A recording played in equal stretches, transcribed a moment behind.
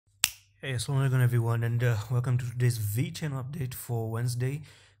Hey, assalamu alaikum everyone, and welcome to today's VeChain update for Wednesday,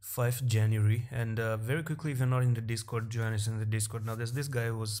 5th January. And very quickly, if you're not in the Discord, join us in the Discord. Now, there's this guy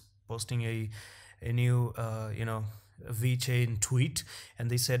who was posting a new VeChain tweet, and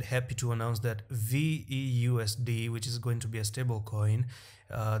they said happy to announce that VEUSD, which is going to be a stable coin,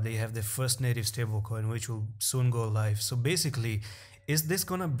 they have their first native stable coin, which will soon go live. So basically, is this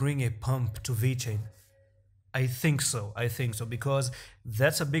gonna bring a pump to VeChain? I think so. I think so because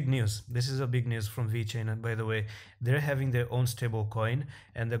that's a big news. This is a big news from VeChain. And by the way, they're having their own stable coin,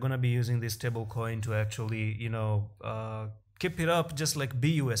 and they're gonna be using this stable coin to actually, keep it up just like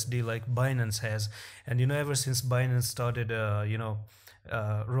BUSD, like Binance has. And ever since Binance started,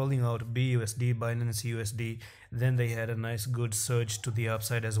 rolling out BUSD, Binance USD, then they had a nice good surge to the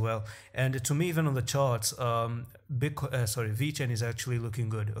upside as well. And to me, even on the charts, VeChain is actually looking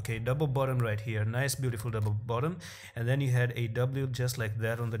good. Okay, double bottom right here, nice beautiful double bottom, and then you had a W just like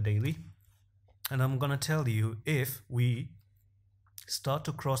that on the daily. And I'm gonna tell you, if we start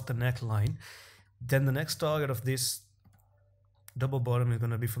to cross the neckline, then the next target of this double bottom is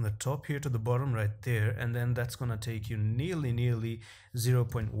going to be from the top here to the bottom right there, and then that's going to take you nearly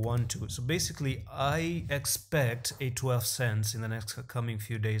 0.12. so basically I expect a 12 cents in the next coming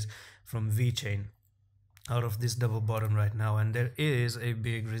few days from VeChain out of this double bottom right now, and there is a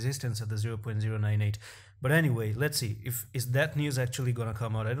big resistance at the 0.098. But anyway, let's see if is that news actually gonna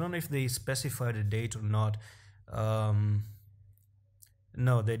come out. I don't know if they specified a date or not.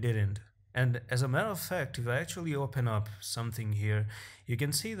 No, they didn't. And as a matter of fact, if I actually open up something here, you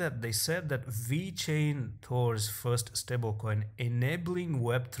can see that they said that VeChain Thor's first stablecoin enabling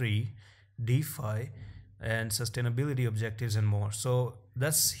Web3, DeFi, and sustainability objectives and more. So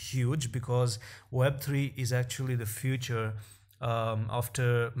that's huge because Web3 is actually the future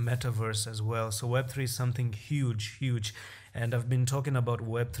after metaverse as well. So Web3 is something huge, and I've been talking about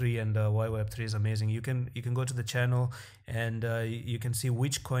Web3 and why Web3 is amazing. You can go to the channel and you can see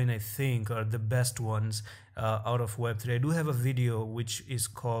which coin I think are the best ones out of Web3. I do have a video which is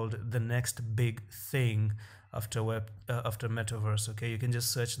called the next big thing after metaverse. Okay, you can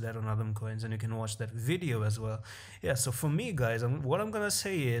just search that on Atom Coins and you can watch that video as well. Yeah, so for me guys, what I'm gonna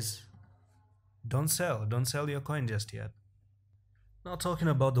say is don't sell your coin just yet. Now talking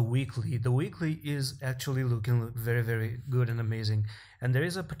about the weekly is actually looking very good and amazing, and there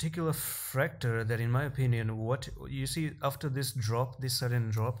is a particular factor that in my opinion, what you see after this sudden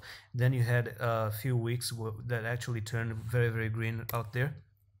drop, then you had a few weeks that actually turned very green out there.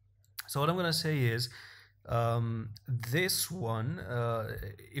 So what I'm gonna say is this one,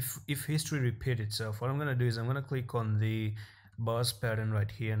 if history repeat itself, what I'm gonna do is I'm gonna click on the bars pattern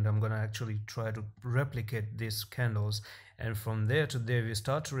right here, and I'm gonna actually try to replicate these candles, and from there to there we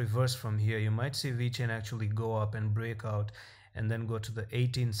start to reverse from here. You might see VeChain actually go up and break out and then go to the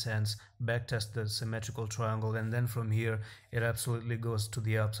 18 cents, backtest the symmetrical triangle, and then from here it absolutely goes to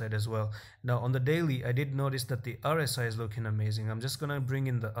the upside as well. Now on the daily, I did notice that the RSI is looking amazing. I'm just gonna bring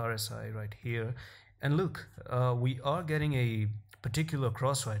in the RSI right here, and look, we are getting a particular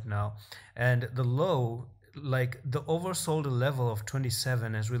cross right now, and the low, like the oversold level of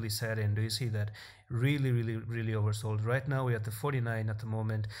 27 has really set in. Do you see that? Really oversold. Right now we're at the 49 at the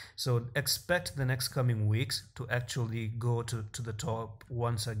moment, so expect the next coming weeks to actually go to the top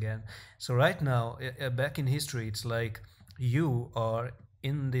once again. So right now, back in history, it's like you are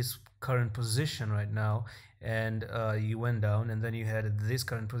in this current position right now, and you went down, and then you had this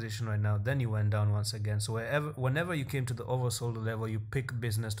current position right now, then you went down once again. So whenever you came to the oversold level, you pick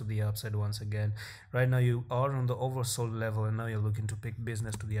business to the upside once again. Right now you are on the oversold level, and now you're looking to pick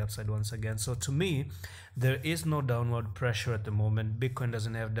business to the upside once again. So to me, there is no downward pressure at the moment. Bitcoin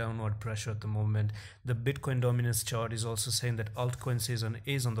doesn't have downward pressure at the moment. The Bitcoin dominance chart is also saying that altcoin season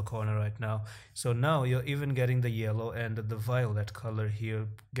is on the corner right now. So now you're even getting the yellow and the violet color here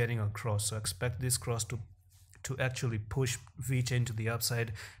getting across. So expect this cross to actually push VeChain to the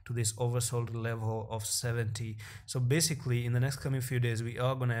upside to this oversold level of 70. So basically in the next coming few days we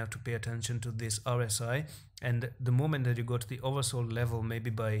are going to have to pay attention to this RSI, and the moment that you go to the oversold level,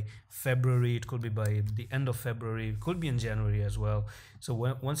 maybe by February, it could be by the end of February, it could be in January as well. So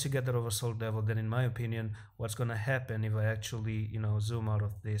once you get that oversold level, then in my opinion what's going to happen, if I actually zoom out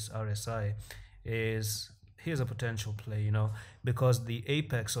of this RSI, is here's a potential play, because the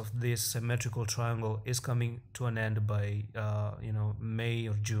apex of this symmetrical triangle is coming to an end by May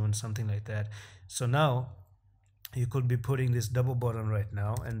or June, something like that. So now you could be putting this double bottom right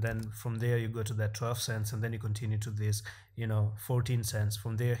now, and then from there you go to that 12 cents, and then you continue to this 14 cents.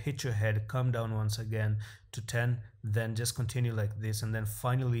 From there, hit your head, come down once again to 10, then just continue like this, and then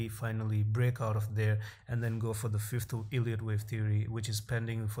finally break out of there, and then go for the fifth Elliott wave theory, which is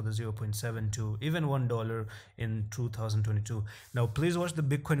pending for the 0.72, even $1 in 2022. Now please watch the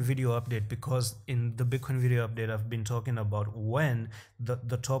Bitcoin video update, because in the Bitcoin video update I've been talking about when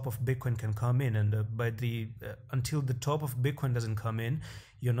the top of Bitcoin can come in, and until the top of Bitcoin doesn't come in,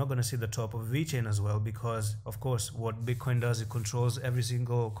 you're not going to see the top of VeChain as well, because of course what Bitcoin does, it controls every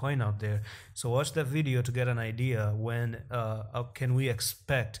single coin out there. So watch that video to get an idea when can we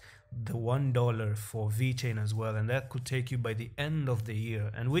expect the $1 for VeChain as well, and that could take you by the end of the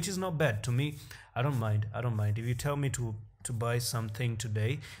year, and which is not bad to me. I don't mind. If you tell me to buy something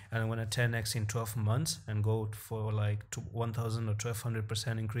today and I'm gonna 10x in 12 months and go for like 1000 or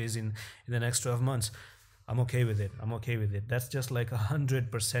 1200% increase in the next 12 months, I'm okay with it. That's just like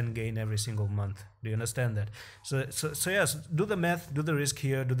 100% gain every single month. Do you understand that? So yes, do the math, do the risk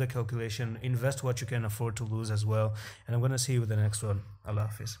here, do the calculation, invest what you can afford to lose as well. And I'm gonna see you with the next one. Allah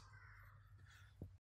Hafiz.